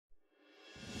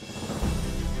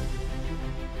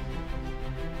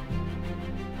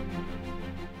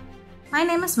My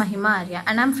name is Mahima Arya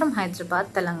and I'm from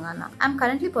Hyderabad, Telangana. I'm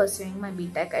currently pursuing my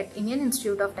B.Tech at Indian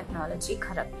Institute of Technology,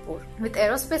 Kharagpur, with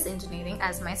Aerospace Engineering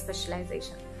as my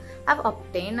specialization. I've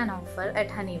obtained an offer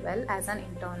at Honeywell as an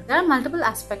intern. There are multiple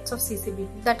aspects of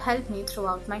CCBP that help me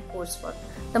throughout my coursework.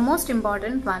 The most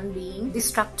important one being the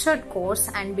structured course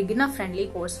and beginner-friendly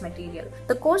course material.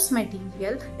 The course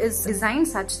material is designed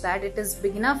such that it is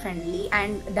beginner-friendly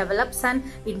and develops an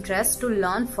interest to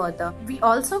learn further. We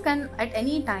also can at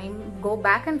any time go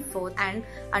back and forth and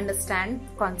understand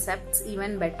concepts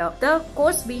even better. The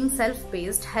course being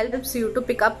self-paced helps you to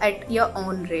pick up at your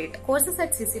own rate. Courses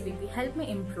at CCBP help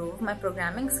me improve my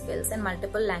programming skills in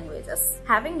multiple languages.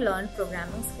 Having learned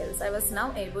programming skills, I was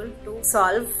now able to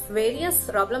solve various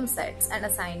problem sets and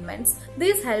assignments.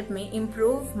 These help me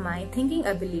improve my thinking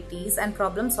abilities and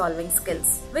problem solving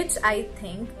skills, which I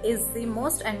think is the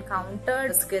most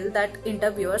encountered skill that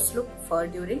interviewers look for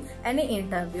during any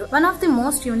interview. One of the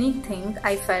most unique things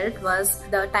I felt was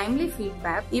the timely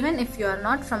feedback. Even if you are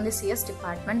not from the CS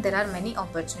department, there are many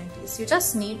opportunities. You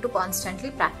just need to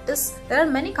constantly practice. There are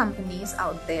many companies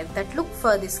out there that look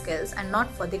for the skills and not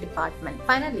for the department.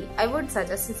 Finally, I would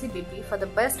suggest CCBP for the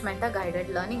best mentor-guided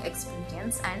learning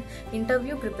experience and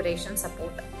interview preparation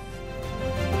support.